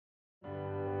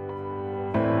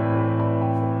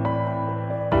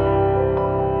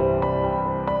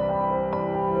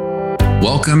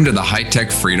Welcome to the High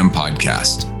Tech Freedom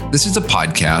Podcast. This is a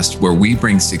podcast where we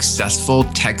bring successful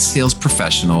tech sales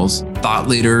professionals, thought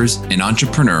leaders, and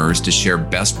entrepreneurs to share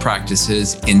best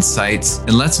practices, insights,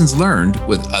 and lessons learned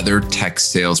with other tech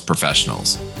sales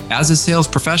professionals. As a sales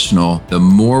professional, the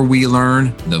more we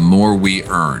learn, the more we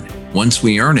earn. Once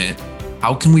we earn it,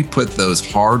 how can we put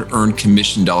those hard-earned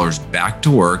commission dollars back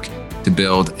to work to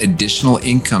build additional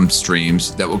income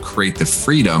streams that will create the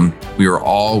freedom we are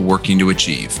all working to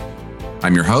achieve?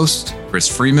 I'm your host, Chris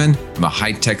Freeman. I'm a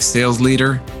high-tech sales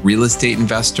leader, real estate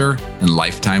investor, and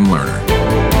lifetime learner.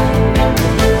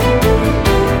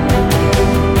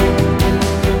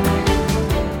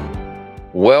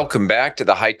 Welcome back to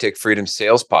the High Tech Freedom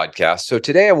Sales Podcast. So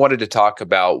today I wanted to talk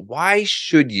about why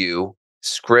should you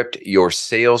script your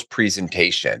sales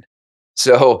presentation?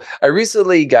 So I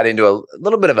recently got into a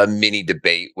little bit of a mini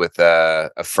debate with a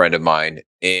friend of mine,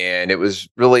 and it was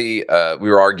really, we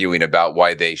were arguing about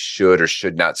why they should or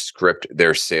should not script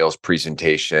their sales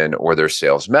presentation or their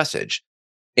sales message.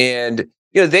 And,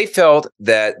 they felt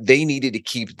that they needed to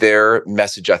keep their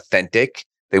message authentic.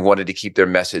 They wanted to keep their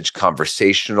message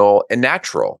conversational and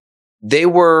natural. They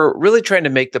were really trying to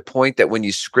make the point that when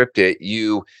you script it,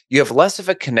 you have less of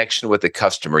a connection with the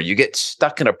customer. You get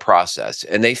stuck in a process,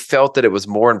 and they felt that it was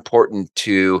more important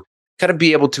to kind of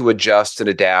be able to adjust and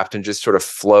adapt and just sort of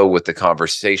flow with the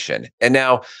conversation. And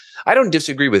now I don't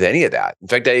disagree with any of that. In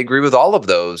fact, I agree with all of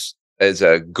those as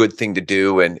a good thing to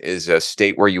do and is a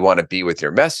state where you want to be with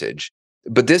your message.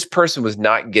 But this person was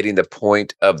not getting the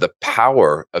point of the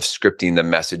power of scripting the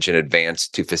message in advance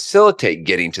to facilitate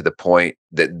getting to the point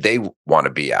that they want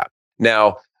to be at.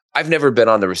 Now, I've never been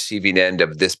on the receiving end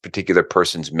of this particular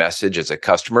person's message as a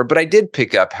customer, but I did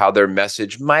pick up how their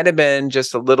message might have been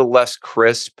just a little less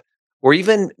crisp or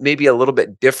even maybe a little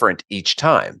bit different each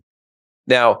time.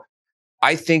 Now,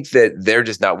 I think that they're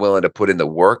just not willing to put in the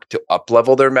work to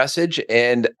up-level their message.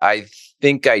 And I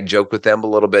think I joked with them a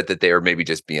little bit that they were maybe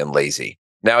just being lazy.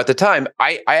 Now, at the time,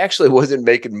 I actually wasn't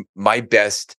making my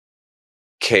best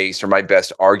case or my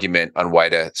best argument on why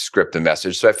to script the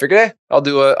message. So I figured, I'll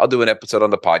do an episode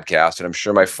on the podcast, and I'm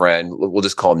sure my friend, we'll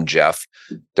just call him Jeff,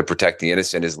 to protect the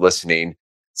innocent, is listening.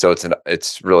 So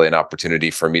it's really an opportunity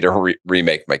for me to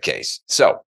remake my case.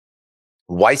 So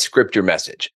why script your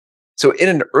message? So in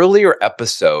an earlier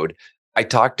episode, I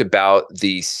talked about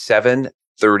the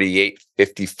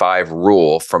 7-38-55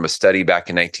 rule from a study back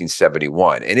in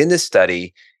 1971. And in this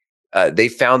study, they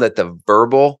found that the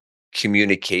verbal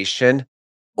communication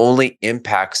only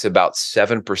impacts about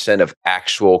 7% of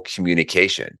actual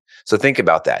communication. So think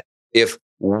about that. If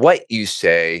what you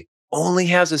say only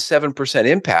has a 7%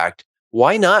 impact,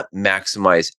 why not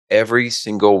maximize every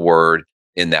single word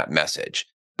in that message?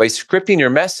 By scripting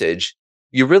your message,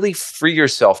 you really free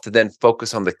yourself to then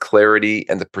focus on the clarity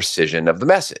and the precision of the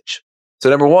message. So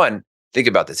number one, think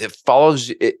about this. It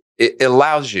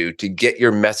allows you to get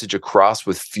your message across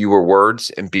with fewer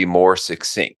words and be more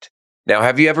succinct. Now,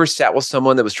 have you ever sat with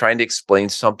someone that was trying to explain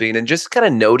something and just kind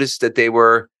of noticed that they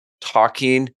were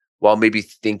talking while maybe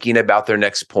thinking about their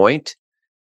next point?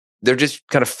 They're just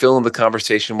kind of filling the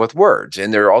conversation with words,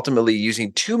 and they're ultimately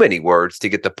using too many words to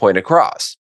get the point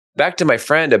across. Back to my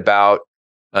friend about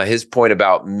his point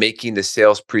about making the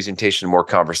sales presentation more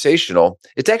conversational.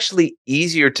 It's actually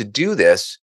easier to do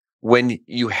this when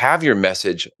you have your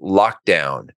message locked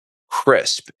down,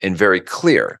 crisp, and very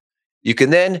clear. You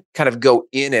can then kind of go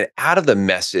in and out of the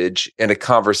message in a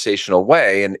conversational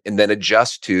way and then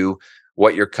adjust to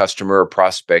what your customer or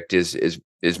prospect is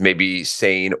maybe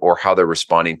saying or how they're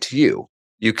responding to you.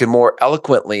 You can more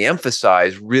eloquently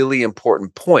emphasize really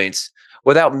important points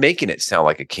without making it sound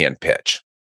like a canned pitch.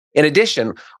 In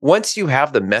addition, once you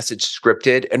have the message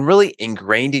scripted and really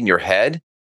ingrained in your head,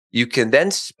 you can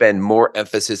then spend more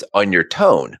emphasis on your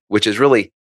tone, which is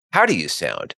really, how do you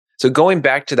sound? So going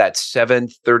back to that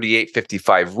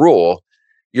 7-38-55 rule,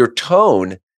 your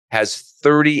tone has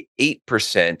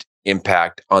 38%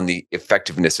 impact on the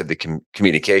effectiveness of the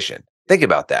communication. Think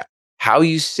about that. How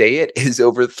you say it is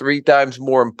over 3 times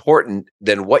more important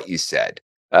than what you said.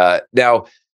 Now,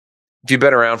 if you've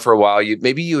been around for a while,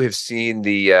 maybe you have seen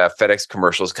the FedEx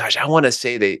commercials. Gosh, I want to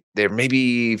say they're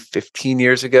maybe 15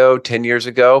 years ago, 10 years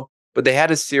ago, but they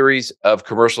had a series of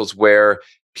commercials where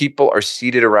people are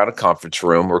seated around a conference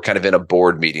room or kind of in a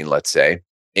board meeting, let's say,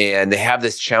 and they have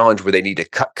this challenge where they need to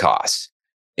cut costs.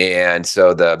 And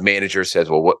so the manager says,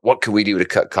 well, what can we do to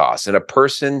cut costs? And a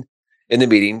person in the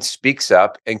meeting speaks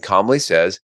up and calmly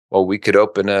says, well, we could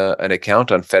open an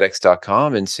account on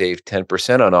FedEx.com and save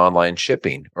 10% on online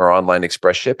shipping or online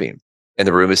express shipping. And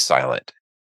the room is silent.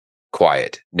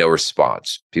 quiet, no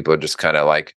response. People are just kind of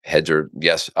like heads are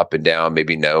yes, up and down,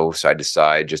 maybe no, side to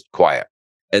side, just quiet.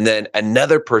 And then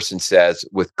another person says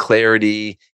with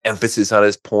clarity, emphasis on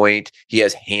his point, he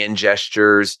has hand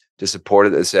gestures to support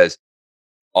it that says,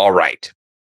 all right,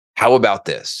 how about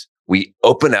this? We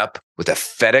open up with a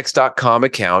FedEx.com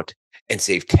account and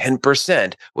save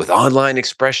 10% with online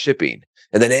express shipping.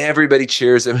 And then everybody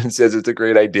cheers him and says it's a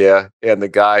great idea. And the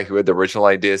guy who had the original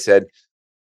idea said,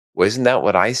 well, isn't that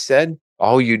what I said?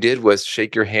 All you did was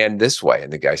shake your hand this way.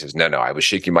 And the guy says, no, I was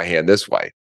shaking my hand this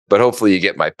way. But hopefully you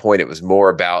get my point. It was more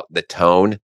about the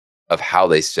tone of how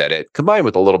they said it, combined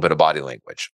with a little bit of body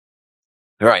language.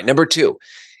 All right, number 2,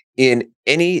 in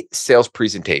any sales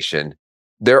presentation,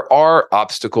 there are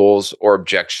obstacles or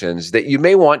objections that you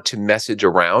may want to message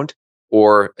around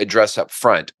or address up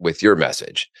front with your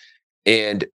message.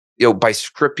 And by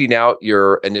scripting out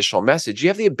your initial message, you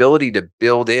have the ability to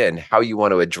build in how you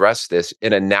want to address this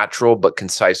in a natural but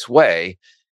concise way.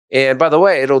 And by the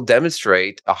way, it'll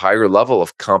demonstrate a higher level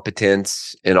of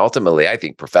competence and ultimately, I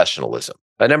think, professionalism.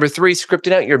 Number 3,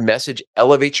 scripting out your message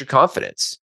elevates your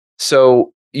confidence.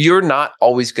 So you're not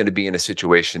always going to be in a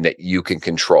situation that you can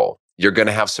control. You're going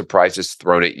to have surprises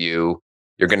thrown at you.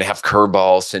 You're going to have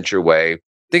curveballs sent your way.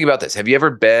 Think about this. Have you ever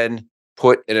been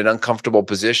put in an uncomfortable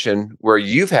position where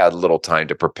you've had little time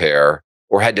to prepare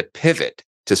or had to pivot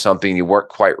to something you weren't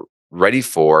quite ready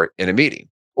for in a meeting?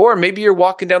 Or maybe you're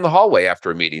walking down the hallway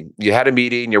after a meeting. You had a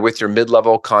meeting, you're with your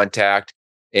mid-level contact,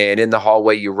 and in the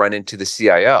hallway, you run into the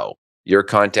CIO. Your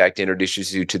contact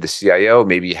introduces you to the CIO.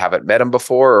 Maybe you haven't met him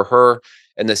before or her,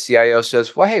 and the CIO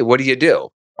says, well, hey, what do you do?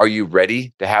 Are you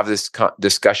ready to have this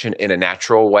discussion in a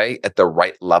natural way at the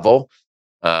right level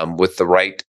with the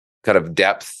right kind of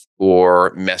depth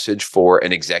or message for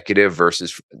an executive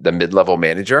versus the mid-level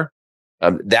manager?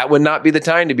 That would not be the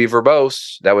time to be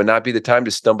verbose. That would not be the time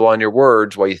to stumble on your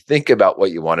words while you think about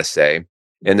what you want to say.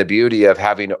 And the beauty of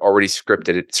having already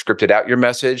scripted out your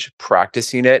message,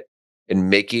 practicing it,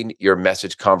 and making your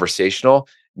message conversational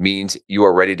means you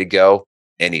are ready to go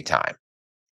anytime.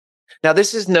 Now,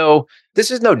 this is no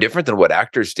different than what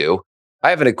actors do. I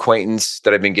have an acquaintance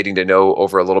that I've been getting to know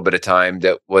over a little bit of time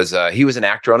that was he was an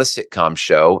actor on a sitcom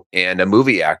show and a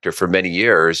movie actor for many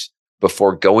years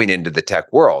before going into the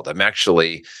tech world. I'm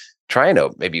actually trying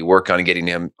to maybe work on getting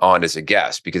him on as a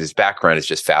guest because his background is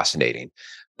just fascinating.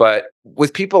 But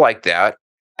with people like that,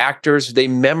 actors, they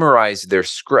memorize their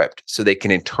script so they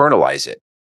can internalize it,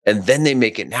 and then they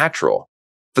make it natural.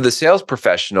 For the sales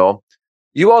professional,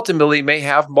 you ultimately may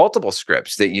have multiple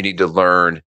scripts that you need to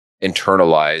learn,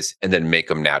 internalize, and then make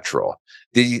them natural.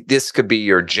 This could be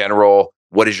your general,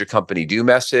 what does your company do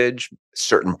message,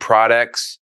 certain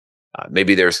products.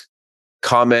 Maybe there's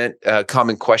common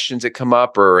questions that come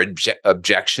up or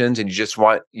objections, and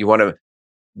you want to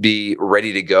be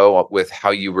ready to go with how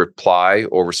you reply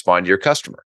or respond to your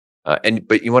customer.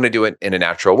 But you want to do it in a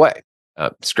natural way.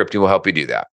 Scripting will help you do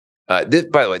that. By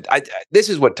the way, this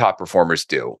is what top performers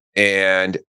do.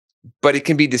 But it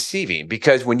can be deceiving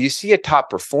because when you see a top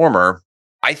performer,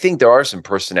 I think there are some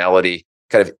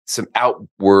some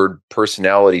outward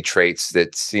personality traits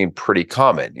that seem pretty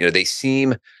common. They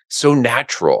seem so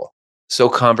natural, so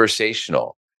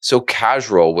conversational, so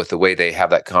casual with the way they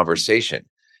have that conversation.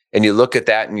 And you look at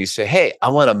that and you say, hey, I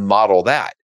want to model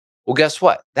that. Well, guess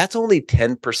what? That's only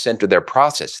 10% of their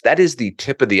process. That is the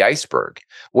tip of the iceberg.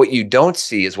 What you don't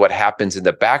see is what happens in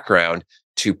the background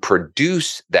to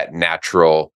produce that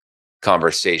natural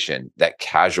conversation, that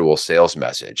casual sales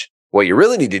message. What you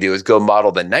really need to do is go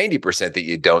model the 90% that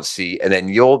you don't see, and then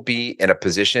you'll be in a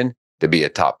position to be a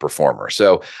top performer.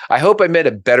 So I hope I made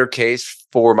a better case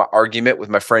for my argument with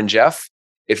my friend Jeff.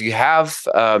 If you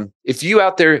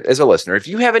out there as a listener, if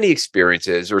you have any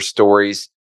experiences or stories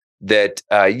that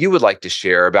you would like to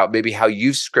share about maybe how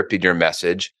you've scripted your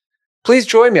message, please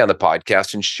join me on the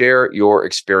podcast and share your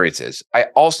experiences. I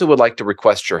also would like to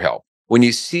request your help. When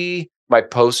you see my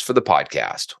post for the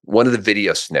podcast, one of the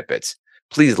video snippets,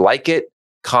 please like it,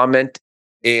 comment,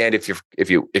 and if you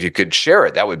could share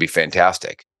it, that would be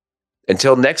fantastic.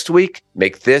 Until next week,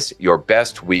 make this your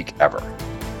best week ever.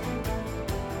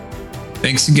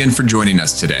 Thanks again for joining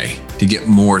us today. To get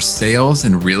more sales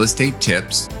and real estate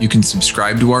tips, you can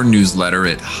subscribe to our newsletter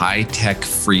at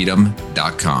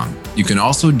hightechfreedom.com. You can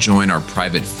also join our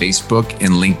private Facebook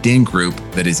and LinkedIn group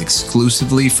that is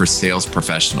exclusively for sales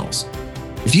professionals.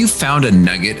 If you found a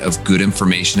nugget of good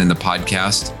information in the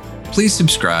podcast, please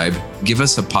subscribe, give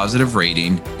us a positive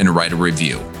rating, and write a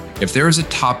review. If there is a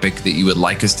topic that you would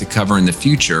like us to cover in the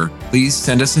future, please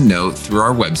send us a note through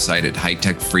our website at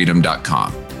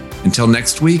hightechfreedom.com. Until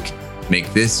next week,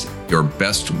 make this your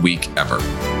best week ever.